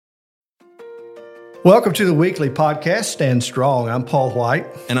Welcome to the weekly podcast, Stand Strong. I'm Paul White.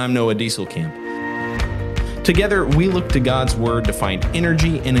 And I'm Noah Dieselkamp. Together, we look to God's Word to find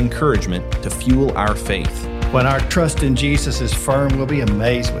energy and encouragement to fuel our faith. When our trust in Jesus is firm, we'll be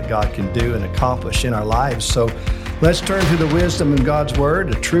amazed what God can do and accomplish in our lives. So let's turn to the wisdom in God's Word,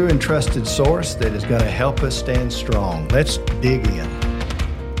 a true and trusted source that is going to help us stand strong. Let's dig in.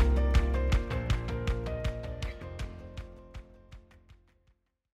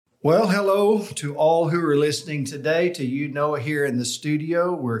 Well, hello to all who are listening today. To you, Noah, here in the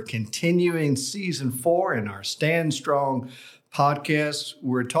studio. We're continuing season 4 in our Stand Strong podcast.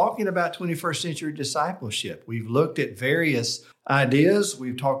 We're talking about 21st century discipleship. We've looked at various ideas.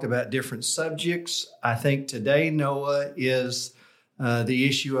 We've talked about different subjects. I think today, Noah, is the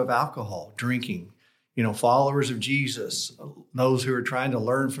issue of alcohol, drinking. You know, followers of Jesus, those who are trying to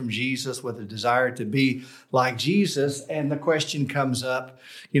learn from Jesus with a desire to be like Jesus. And the question comes up,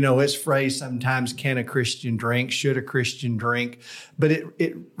 you know, it's phrased sometimes, can a Christian drink? Should a Christian drink? But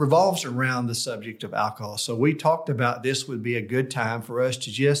it revolves around the subject of alcohol. So we talked about this would be a good time for us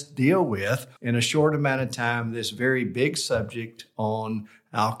to just deal with, in a short amount of time, this very big subject on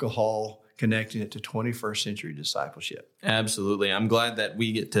alcohol, connecting it to 21st century discipleship. Absolutely. I'm glad that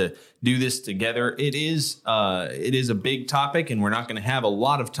we get to do this together. It is a big topic, and we're not going to have a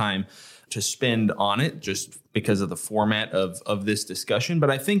lot of time to spend on it just because of the format of this discussion.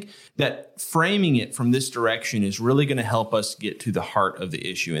 But I think that framing it from this direction is really going to help us get to the heart of the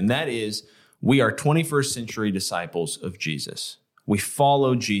issue. And that is, we are 21st century disciples of Jesus. We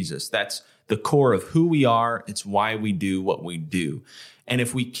follow Jesus. That's the core of who we are. It's why we do what we do. And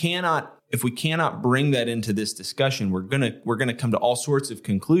if we cannot bring that into this discussion, we're gonna come to all sorts of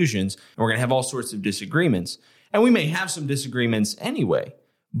conclusions, and we're gonna have all sorts of disagreements. And we may have some disagreements anyway.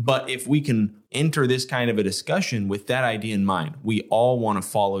 But if we can enter this kind of a discussion with that idea in mind, we all want to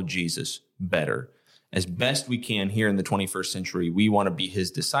follow Jesus better. As best we can here in the 21st century, we want to be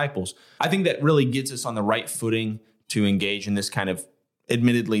his disciples. I think that really gets us on the right footing to engage in this kind of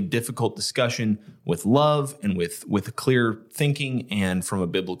admittedly difficult discussion with love and with a clear thinking and from a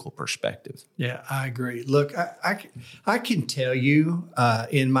biblical perspective. Yeah, I agree. Look, I can tell you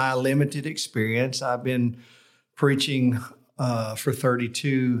in my limited experience, I've been preaching for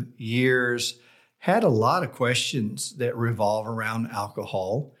 32 years, had a lot of questions that revolve around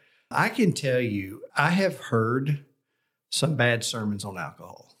alcohol. I can tell you, I have heard some bad sermons on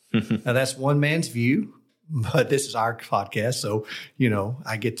alcohol. Now, that's one man's view. But this is our podcast, so, you know,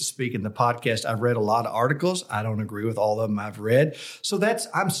 I get to speak in the podcast. I've read a lot of articles. I don't agree with all of them I've read. So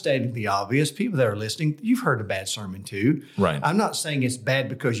I'm stating the obvious. People that are listening, you've heard a bad sermon too. Right. I'm not saying it's bad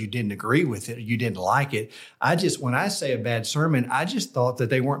because you didn't agree with it or you didn't like it. When I say a bad sermon, I just thought that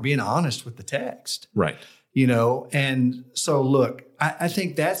they weren't being honest with the text. Right. You know, and so look, I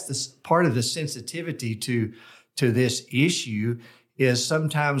think that's the part of the sensitivity to this issue is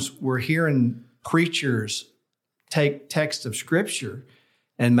sometimes we're hearing preachers take texts of Scripture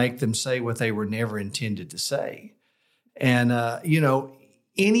and make them say what they were never intended to say. And, you know,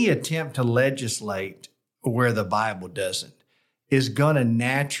 any attempt to legislate where the Bible doesn't is going to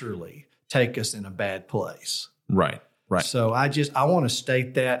naturally take us in a bad place. Right. So I want to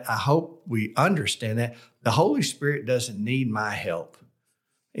state that. I hope we understand that. The Holy Spirit doesn't need my help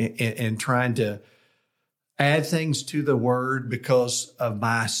in trying to add things to the word because of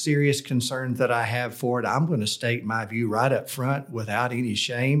my serious concern that I have for it. I'm going to state my view right up front without any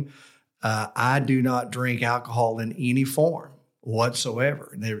shame. I do not drink alcohol in any form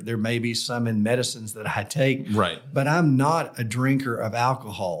whatsoever. There may be some in medicines that I take, right, but I'm not a drinker of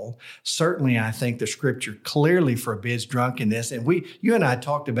alcohol. Certainly, I think the Scripture clearly forbids drunkenness. And you and I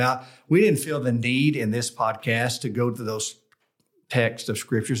talked about, we didn't feel the need in this podcast to go to those text of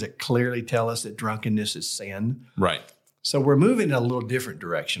Scriptures that clearly tell us that drunkenness is sin. Right. So we're moving in a little different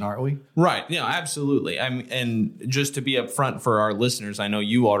direction, aren't we? Right. Yeah, absolutely. And just to be upfront for our listeners, I know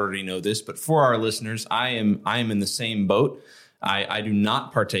you already know this, but for our listeners, I am in the same boat. I do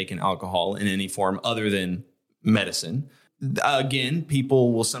not partake in alcohol in any form other than medicine. Again,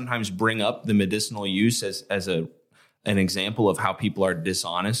 people will sometimes bring up the medicinal use as an example of how people are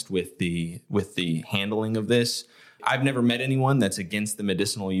dishonest with the handling of this. I've never met anyone that's against the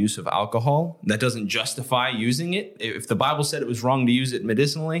medicinal use of alcohol. That doesn't justify using it. If the Bible said it was wrong to use it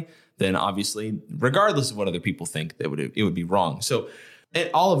medicinally, then obviously, regardless of what other people think, it would be wrong. So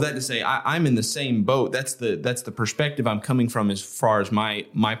all of that to say, I'm in the same boat. That's the perspective I'm coming from as far as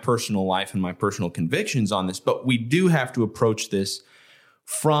my personal life and my personal convictions on this. But we do have to approach this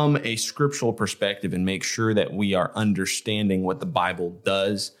from a scriptural perspective and make sure that we are understanding what the Bible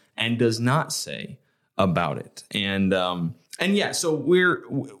does and does not say about it. And yeah, so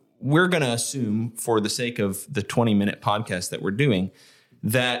we're going to assume, for the sake of the 20-minute podcast that we're doing,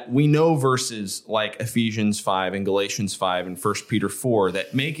 that we know verses like Ephesians 5 and Galatians 5 and 1 Peter 4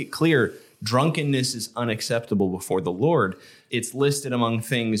 that make it clear drunkenness is unacceptable before the Lord. It's listed among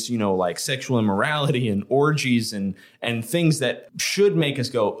things, like sexual immorality and orgies and things that should make us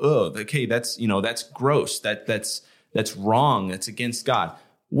go, oh, okay, that's gross. That's wrong. That's against God.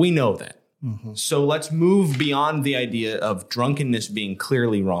 We know that. Mm-hmm. So let's move beyond the idea of drunkenness being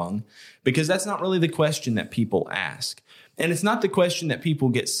clearly wrong, because that's not really the question that people ask. And it's not the question that people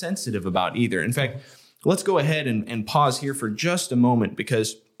get sensitive about either. In fact, let's go ahead and pause here for just a moment,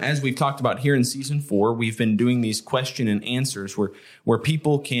 because as we've talked about here in season 4, we've been doing these question and answers where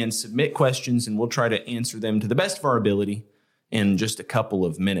people can submit questions and we'll try to answer them to the best of our ability in just a couple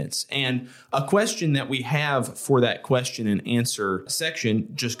of minutes. And a question that we have for that question and answer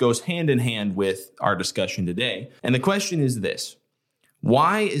section just goes hand in hand with our discussion today. And the question is this: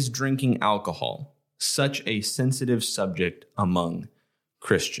 why is drinking alcohol such a sensitive subject among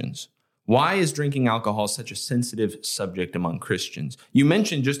Christians? Why is drinking alcohol such a sensitive subject among Christians? You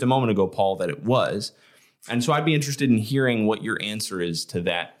mentioned just a moment ago, Paul, that it was. And so I'd be interested in hearing what your answer is to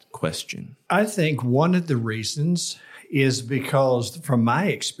that question. I think one of the reasons is because, from my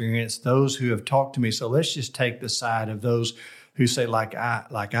experience, those who have talked to me, so let's just take the side of those who say, like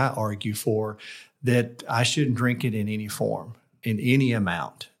I argue for, that I shouldn't drink it in any form, in any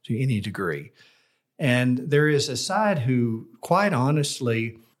amount, to any degree. And there is a side who, quite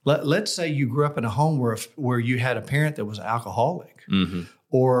honestly, let's say you grew up in a home where you had a parent that was alcoholic, mm-hmm.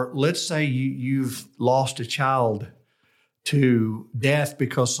 or let's say you've lost a child to death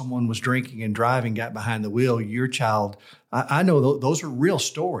because someone was drinking and driving, got behind the wheel. Your child, I know those are real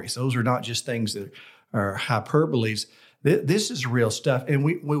stories. Those are not just things that are hyperboles. This is real stuff. And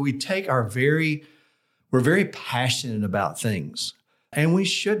we take we're very passionate about things, and we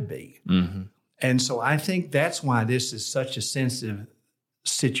should be. Mm-hmm. And so I think that's why this is such a sensitive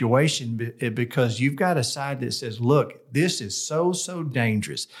situation, because you've got a side that says, look, this is so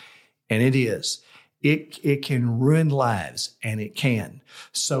dangerous. And it is. It can ruin lives, and it can.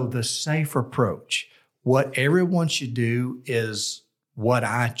 So the safe approach, what everyone should do, is what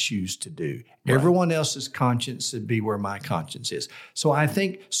I choose to do. Right. Everyone else's conscience should be where my conscience is. So I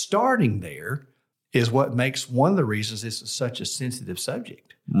think starting there is what makes one of the reasons this is such a sensitive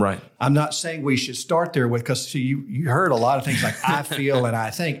subject. Right. I'm not saying we should start there because you heard a lot of things like I feel and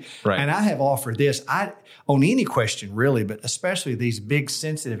I think. Right. And I have offered this on any question really, but especially these big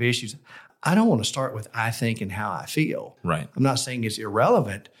sensitive issues. I don't want to start with I think and how I feel. Right. I'm not saying it's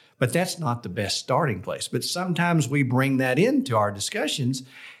irrelevant, but that's not the best starting place. But sometimes we bring that into our discussions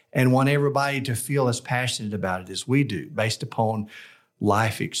and want everybody to feel as passionate about it as we do, based upon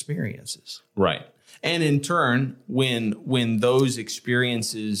life experiences. Right. And in turn, when those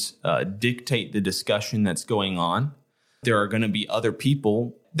experiences dictate the discussion that's going on, there are going to be other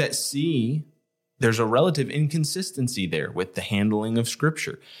people that see there's a relative inconsistency there with the handling of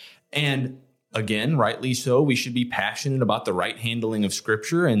Scripture. And again, rightly so, we should be passionate about the right handling of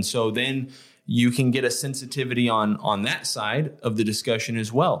Scripture. And so then you can get a sensitivity on that side of the discussion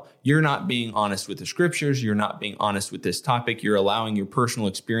as well. You're not being honest with the Scriptures. You're not being honest with this topic. You're allowing your personal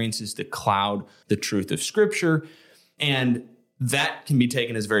experiences to cloud the truth of Scripture. And that can be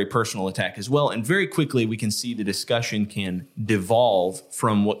taken as a very personal attack as well. And very quickly, we can see the discussion can devolve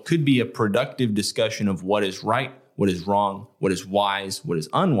from what could be a productive discussion of what is right, what is wrong, what is wise, what is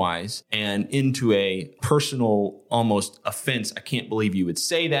unwise, and into a personal, almost offense. I can't believe you would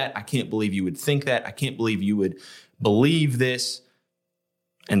say that. I can't believe you would think that. I can't believe you would believe this.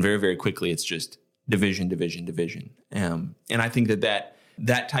 And very, very quickly, it's just division. And I think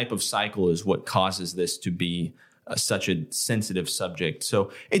that type of cycle is what causes this to be such a sensitive subject.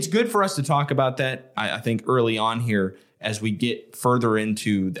 So it's good for us to talk about that, I think, early on here as we get further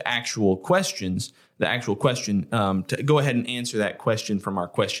into the actual questions. To go ahead and answer that question from our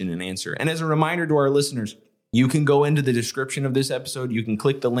question and answer. And as a reminder to our listeners, you can go into the description of this episode. You can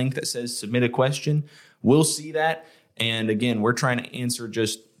click the link that says submit a question. We'll see that. And again, we're trying to answer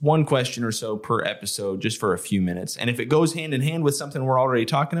just one question or so per episode, just for a few minutes. And if it goes hand in hand with something we're already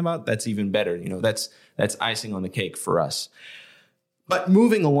talking about, that's even better. That's icing on the cake for us. But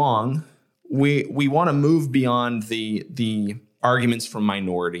moving along, we want to move beyond the arguments from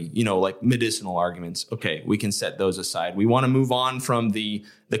minority, like medicinal arguments. Okay, we can set those aside. We want to move on from the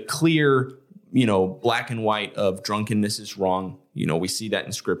clear, black and white of drunkenness is wrong. We see that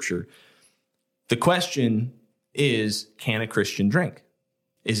in Scripture. The question is, can a Christian drink?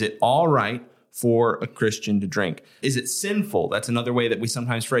 Is it all right for a Christian to drink? Is it sinful? That's another way that we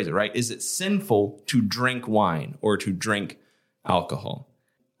sometimes phrase it, right? Is it sinful to drink wine or to drink alcohol?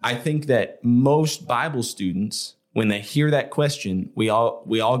 I think that most Bible students, when they hear that question, we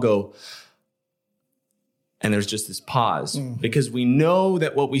all go, and there's just this pause because we know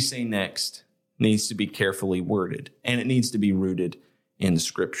that what we say next needs to be carefully worded and it needs to be rooted in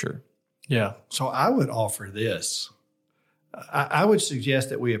Scripture. Yeah. So I would offer this. I would suggest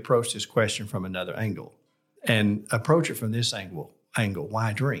that we approach this question from another angle and approach it from this angle.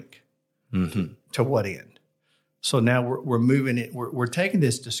 Why drink? Mm-hmm. To what end? So now we're moving it. We're taking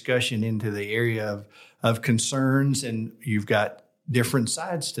this discussion into the area of concerns, and you've got different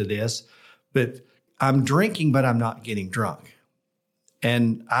sides to this. But I'm drinking, but I'm not getting drunk.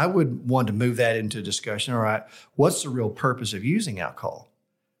 And I would want to move that into discussion. All right, what's the real purpose of using alcohol?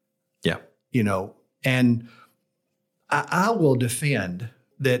 Yeah. And I will defend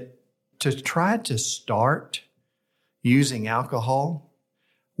that to try to start using alcohol,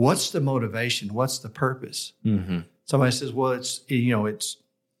 what's the motivation? What's the purpose? Mm-hmm. Somebody says, well,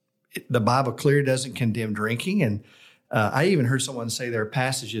 the Bible clearly doesn't condemn drinking. And I even heard someone say there are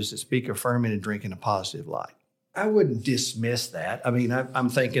passages that speak of fermented drink in a positive light. I wouldn't dismiss that. I mean, I'm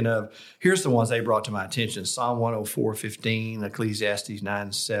thinking of, here's the ones they brought to my attention: Psalm 104:15, Ecclesiastes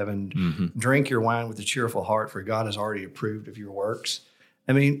 9:7. Mm-hmm. Drink your wine with a cheerful heart, for God has already approved of your works.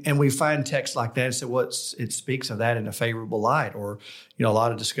 I mean, and we find texts like that and say, well, it speaks of that in a favorable light. Or, a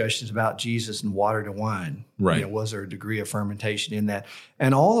lot of discussions about Jesus and water to wine. Right. Was there a degree of fermentation in that?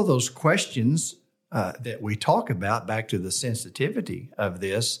 And all of those questions that we talk about, back to the sensitivity of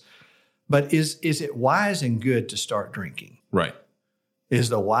this. But is it wise and good to start drinking? Right. Is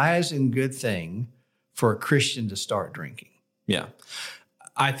the wise and good thing for a Christian to start drinking? Yeah.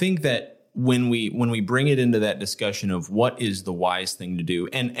 I think that when we bring it into that discussion of what is the wise thing to do,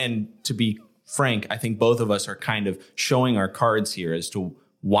 and to be frank, I think both of us are kind of showing our cards here as to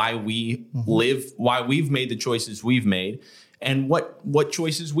why we live, why we've made the choices we've made, and what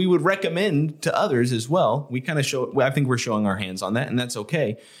choices we would recommend to others as well. We kind of show, I think we're showing our hands on that, and that's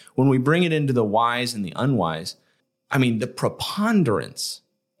okay. When we bring it into the wise and the unwise, I mean, the preponderance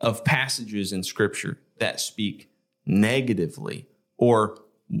of passages in Scripture that speak negatively or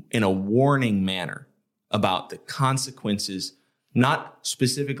in a warning manner about the consequences, not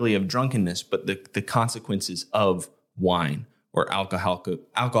specifically of drunkenness, but the consequences of wine or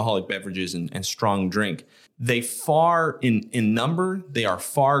alcoholic beverages and strong drink, they far, in number, they are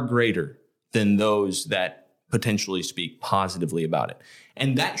far greater than those that potentially speak positively about it.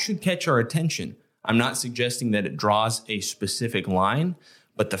 And that should catch our attention. I'm not suggesting that it draws a specific line,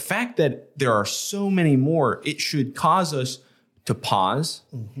 but the fact that there are so many more, it should cause us to pause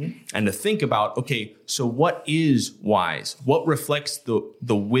and to think about, okay, so what is wise? What reflects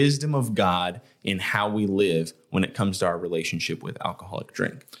the wisdom of God in how we live when it comes to our relationship with alcoholic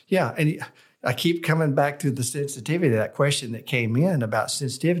drink? Yeah, and I keep coming back to the sensitivity, that question that came in about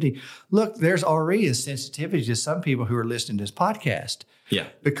sensitivity. Look, there's already a sensitivity to some people who are listening to this podcast. Yeah.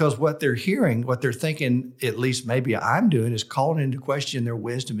 Because what they're hearing, what they're thinking, at least maybe I'm doing, is calling into question their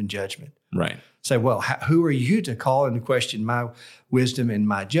wisdom and judgment. Right. Say, well, who are you to call into question my wisdom and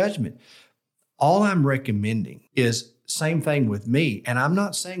my judgment? All I'm recommending is same thing with me, and I'm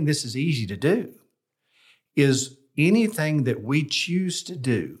not saying this is easy to do, is anything that we choose to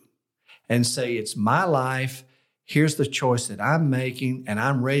do and say, it's my life, here's the choice that I'm making, and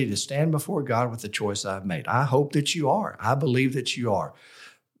I'm ready to stand before God with the choice I've made. I hope that you are. I believe that you are.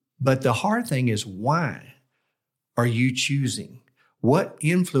 But the hard thing is, why are you choosing? What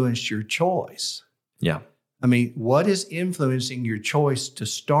influenced your choice? Yeah. I mean, what is influencing your choice to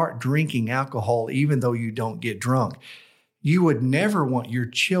start drinking alcohol even though you don't get drunk? You would never want your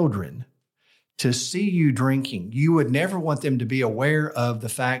children to see you drinking. You would never want them to be aware of the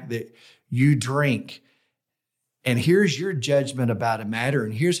fact that you drink. And here's your judgment about a matter,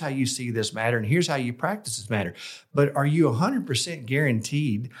 and here's how you see this matter, and here's how you practice this matter. But are you 100%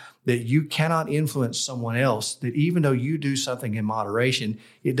 guaranteed that you cannot influence someone else, that even though you do something in moderation,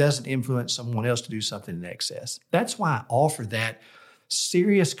 it doesn't influence someone else to do something in excess? That's why I offer that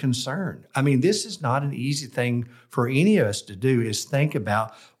serious concern. I mean, this is not an easy thing for any of us to do, is think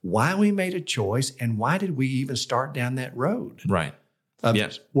about why we made a choice and why did we even start down that road. Right.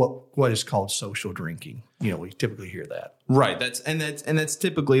 Yes. What is called social drinking. We typically hear that. Right. That's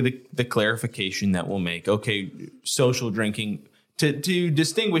typically the clarification that we'll make. Okay, social drinking, to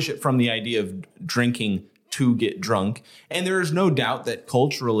distinguish it from the idea of drinking to get drunk. And there is no doubt that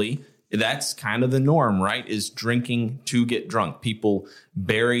culturally that's kind of the norm, right? Is drinking to get drunk. People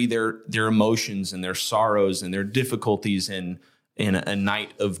bury their emotions and their sorrows and their difficulties in a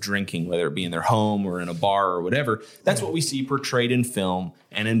night of drinking, whether it be in their home or in a bar or whatever. That's what we see portrayed in film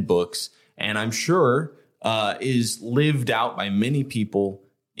and in books. And I'm sure is lived out by many people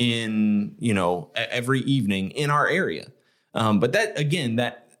in, every evening in our area. But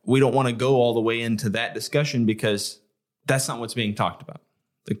that we don't want to go all the way into that discussion because that's not what's being talked about.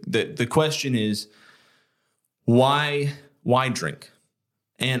 The question is, why drink?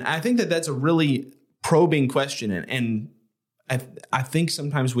 And I think that's a really probing question. And I think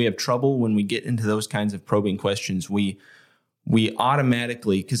sometimes we have trouble when we get into those kinds of probing questions. We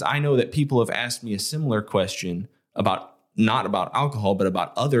automatically, because I know that people have asked me a similar question about, not about alcohol, but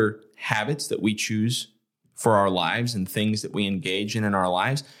about other habits that we choose for our lives and things that we engage in our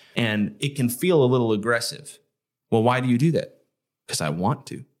lives. And it can feel a little aggressive. Well, why do you do that? Because I want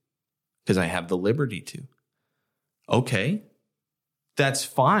to, because I have the liberty to. Okay, that's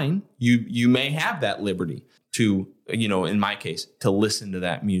fine. You may have that liberty to, in my case, to listen to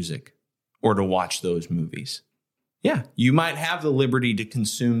that music or to watch those movies. Yeah, you might have the liberty to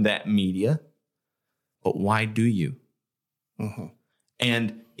consume that media, but why do you? Mm-hmm.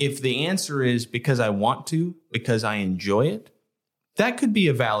 And if the answer is because I want to, because I enjoy it, that could be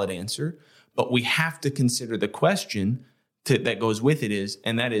a valid answer, but we have to consider the question that goes with it is,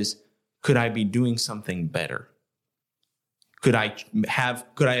 could I be doing something better? Could I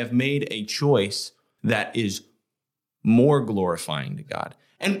have made a choice that is more glorifying to God?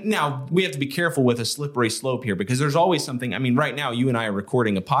 And now we have to be careful with a slippery slope here because there's always something. I mean, right now you and I are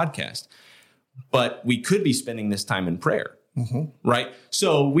recording a podcast, but we could be spending this time in prayer, right?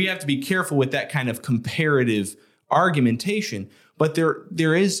 So we have to be careful with that kind of comparative argumentation. But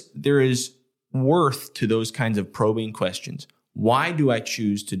there is worth to those kinds of probing questions. Why do I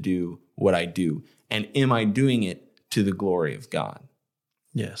choose to do what I do? And am I doing it to the glory of God?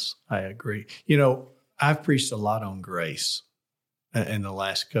 Yes, I agree. I've preached a lot on grace in the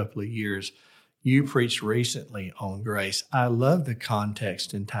last couple of years. You preached recently on grace. I love the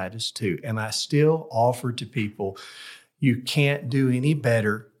context in Titus 2, and I still offer to people, you can't do any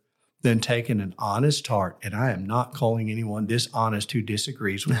better than taking an honest heart, and I am not calling anyone dishonest who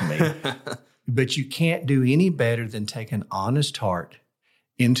disagrees with me, but you can't do any better than take an honest heart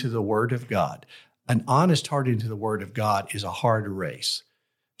into the Word of God. An honest heart into the Word of God is a hard race.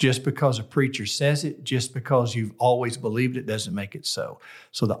 Just because a preacher says it, just because you've always believed it, doesn't make it so.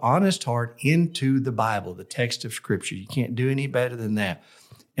 So the honest heart into the Bible, the text of Scripture, you can't do any better than that.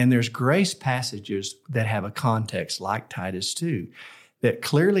 And there's grace passages that have a context like Titus 2 that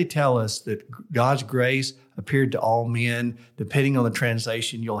clearly tell us that God's grace appeared to all men. Depending on the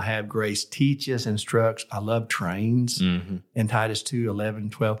translation, you'll have grace teaches, instructs. I love trains in Titus 2,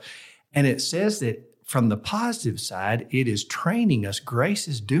 11, 12. And it says that from the positive side, it is training us. Grace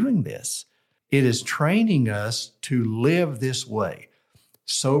is doing this. It is training us to live this way,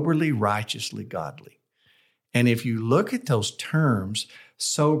 soberly, righteously, godly. And if you look at those terms,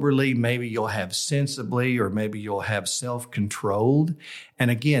 soberly, maybe you'll have sensibly, or maybe you'll have self-controlled.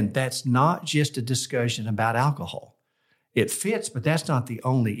 And again, that's not just a discussion about alcohol. It fits, but that's not the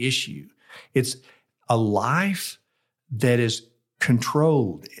only issue. It's a life that is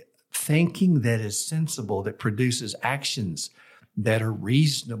controlled, thinking that is sensible, that produces actions that are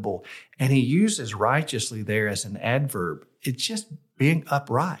reasonable. And he uses righteously there as an adverb. It's just being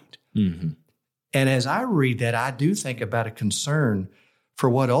upright. Mm-hmm. And as I read that, I do think about a concern for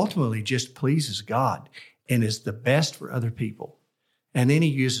what ultimately just pleases God and is the best for other people. And then he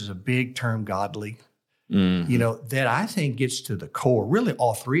uses a big term, godly, that I think gets to the core. Really,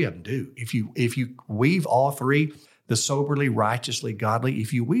 all three of them do. If you weave all three, the soberly, righteously, godly,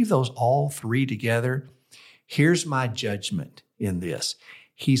 if you weave those all three together, here's my judgment in this.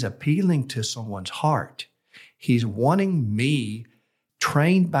 He's appealing to someone's heart. He's wanting me,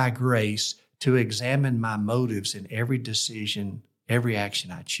 trained by grace, to examine my motives in every decision, every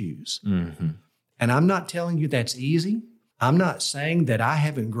action I choose. Mm-hmm. And I'm not telling you that's easy. I'm not saying that I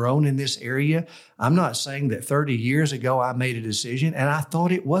haven't grown in this area. I'm not saying that 30 years ago I made a decision and I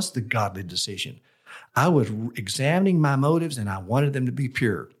thought it was the godly decision. I was examining my motives and I wanted them to be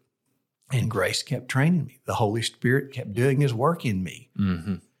pure. And grace kept training me. The Holy Spirit kept doing his work in me,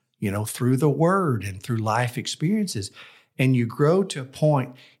 through the word and through life experiences. And you grow to a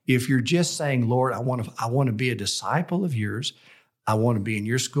point, if you're just saying, Lord, I want to be a disciple of yours. I want to be in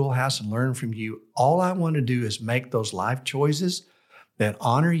your schoolhouse and learn from you. All I want to do is make those life choices that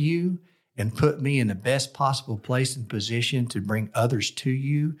honor you and put me in the best possible place and position to bring others to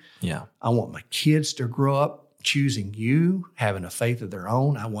you. Yeah. I want my kids to grow up choosing you, having a faith of their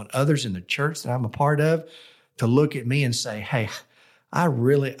own. I want others in the church that I'm a part of to look at me and say, hey, I'm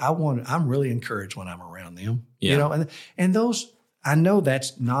really encouraged when I'm around them. Yeah. And those, I know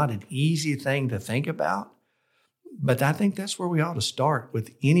that's not an easy thing to think about, but I think that's where we ought to start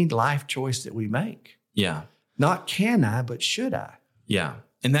with any life choice that we make. Yeah. Not can I, but should I? Yeah.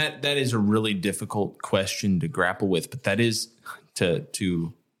 And that is a really difficult question to grapple with, but that is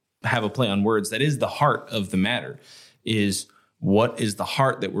to have a play on words. That is the heart of the matter, is what is the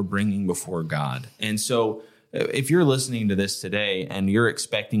heart that we're bringing before God. And so if you're listening to this today and you're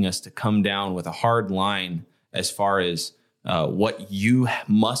expecting us to come down with a hard line as far as what you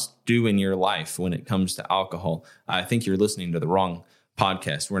must do in your life when it comes to alcohol, I think you're listening to the wrong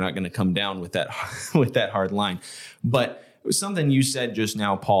podcast. We're not going to come down with that hard line. But it was something you said just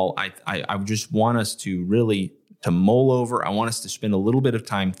now, Paul. I just want us to really to mull over. I want us to spend a little bit of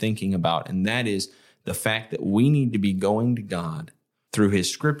time thinking about, and that is the fact that we need to be going to God through his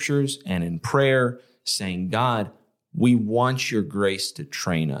scriptures and in prayer, saying, God, we want your grace to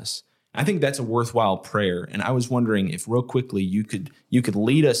train us. I think that's a worthwhile prayer. And I was wondering if real quickly you could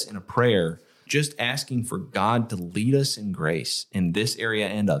lead us in a prayer, just asking for God to lead us in grace in this area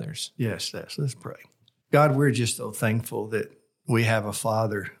and others. Yes, let's pray. God, we're just so thankful that we have a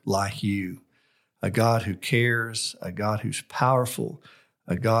Father like you, a God who cares, a God who's powerful,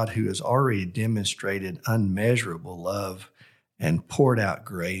 a God who has already demonstrated unmeasurable love and poured out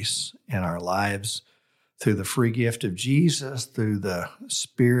grace in our lives through the free gift of Jesus, through the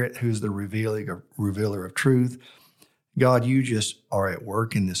Spirit who's the revealer of truth. God, you just are at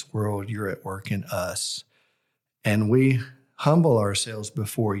work in this world. You're at work in us. And we humble ourselves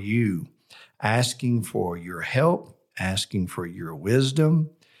before you, asking for your help, asking for your wisdom.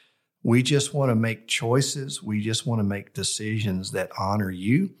 We just want to make choices. We just want to make decisions that honor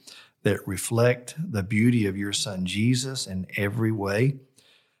you, that reflect the beauty of your Son, Jesus, in every way.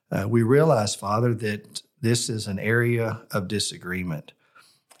 We realize, Father, that this is an area of disagreement,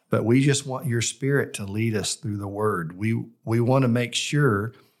 but we just want your Spirit to lead us through the Word. We want to make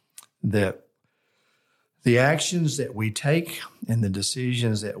sure that the actions that we take and the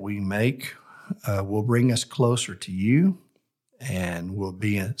decisions that we make will bring us closer to you and will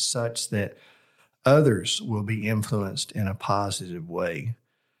be such that others will be influenced in a positive way.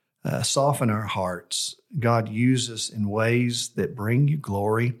 Soften our hearts. God, use us in ways that bring you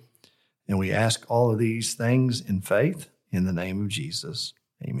glory. And we ask all of these things in faith in the name of Jesus.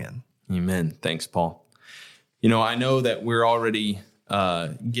 Amen. Amen. Thanks, Paul. I know that we're already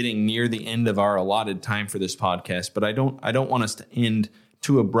getting near the end of our allotted time for this podcast, but I don't want us to end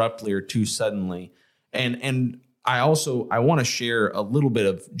too abruptly or too suddenly. And I want to share a little bit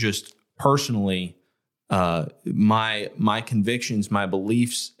of just personally my convictions, my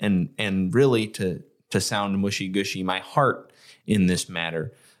beliefs, and really to sound mushy gushy, my heart in this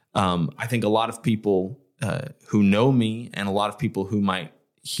matter. I think a lot of people who know me and a lot of people who might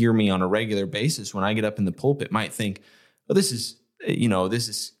hear me on a regular basis when I get up in the pulpit might think, well, this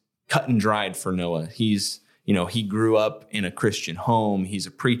is cut and dried for Noah. He grew up in a Christian home. He's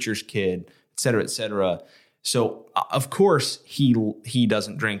a preacher's kid, et cetera, et cetera. So of course he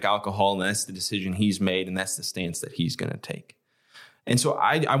doesn't drink alcohol, and that's the decision he's made, and that's the stance that he's going to take. And so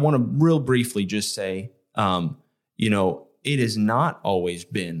I want to real briefly just say, it has not always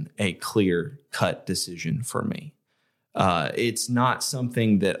been a clear-cut decision for me. It's not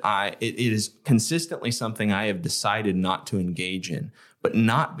something that it is consistently something I have decided not to engage in, but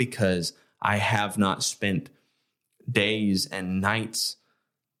not because I have not spent days and nights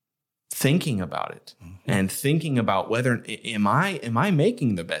thinking about it and thinking about whether am I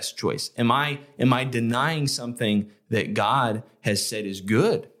making the best choice? Am I denying something that God has said is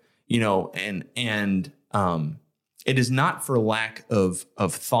good? It is not for lack of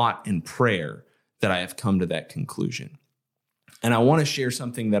thought and prayer that I have come to that conclusion. And I want to share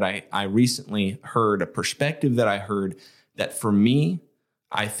something that I recently heard, a perspective that I heard that for me,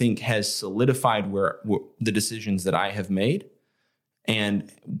 I think has solidified where the decisions that I have made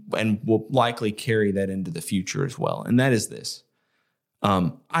and will likely carry that into the future as well. And that is this.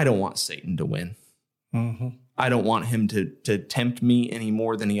 I don't want Satan to win. Mm-hmm. I don't want him to tempt me any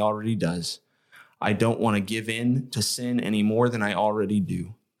more than he already does. I don't want to give in to sin any more than I already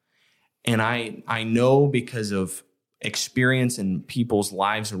do. And I know because of experience in people's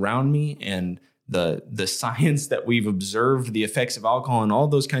lives around me and the science that we've observed, the effects of alcohol and all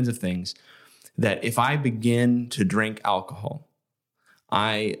those kinds of things, that if I begin to drink alcohol,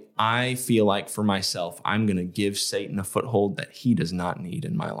 I feel like for myself, I'm going to give Satan a foothold that he does not need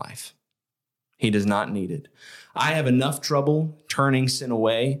in my life. He does not need it. I have enough trouble turning sin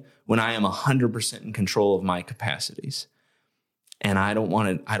away when I am 100% in control of my capacities. And I don't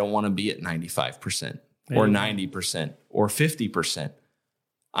want to be at 95% or 90% or 50%.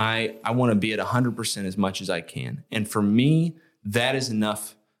 I want to be at 100% as much as I can. And for me, that is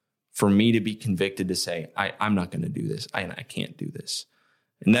enough for me to be convicted to say, I'm not going to do this. I can't do this.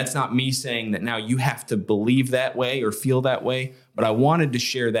 And that's not me saying that now you have to believe that way or feel that way, but I wanted to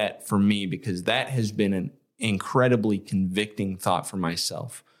share that for me because that has been an incredibly convicting thought for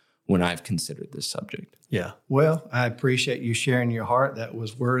myself when I've considered this subject. Yeah. Well, I appreciate you sharing your heart. That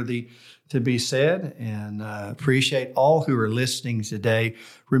was worthy to be said, and appreciate all who are listening today.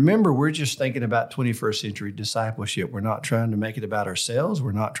 Remember, we're just thinking about 21st century discipleship. We're not trying to make it about ourselves.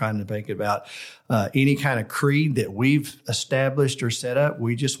 We're not trying to make it about any kind of creed that we've established or set up.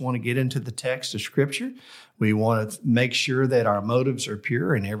 We just want to get into the text of Scripture. We want to make sure that our motives are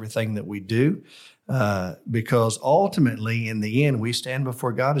pure in everything that we do, because ultimately, in the end, we stand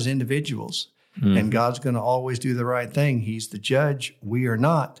before God as individuals, and God's going to always do the right thing. He's the judge. We are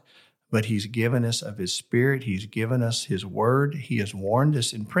not. But He's given us of His Spirit. He's given us His Word. He has warned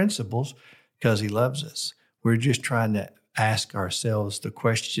us in principles because He loves us. We're just trying to ask ourselves the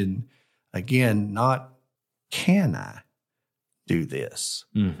question, again, not can I do this,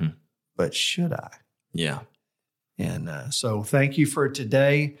 but should I? Yeah. And so thank you for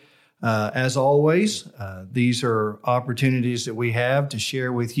today. As always, these are opportunities that we have to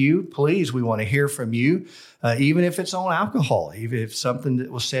share with you. Please, we want to hear from you, even if it's on alcohol, even if something that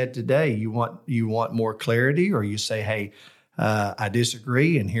was said today, you want more clarity, or you say, hey, I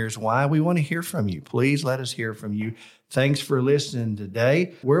disagree, and here's why. We want to hear from you. Please let us hear from you. Thanks for listening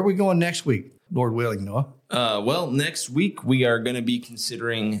today. Where are we going next week, Lord willing, Noah? Well, next week we are going to be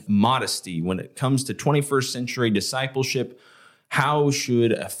considering modesty when it comes to 21st century discipleship. How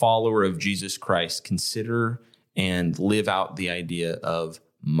should a follower of Jesus Christ consider and live out the idea of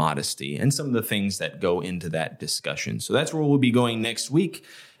modesty and some of the things that go into that discussion? So that's where we'll be going next week.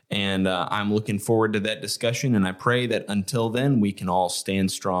 And I'm looking forward to that discussion. And I pray that until then, we can all stand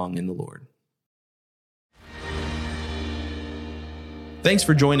strong in the Lord. Thanks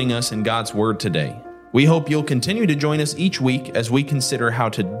for joining us in God's Word today. We hope you'll continue to join us each week as we consider how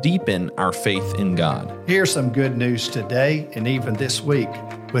to deepen our faith in God. Here's some good news today and even this week.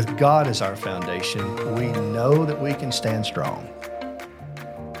 With God as our foundation, we know that we can stand strong.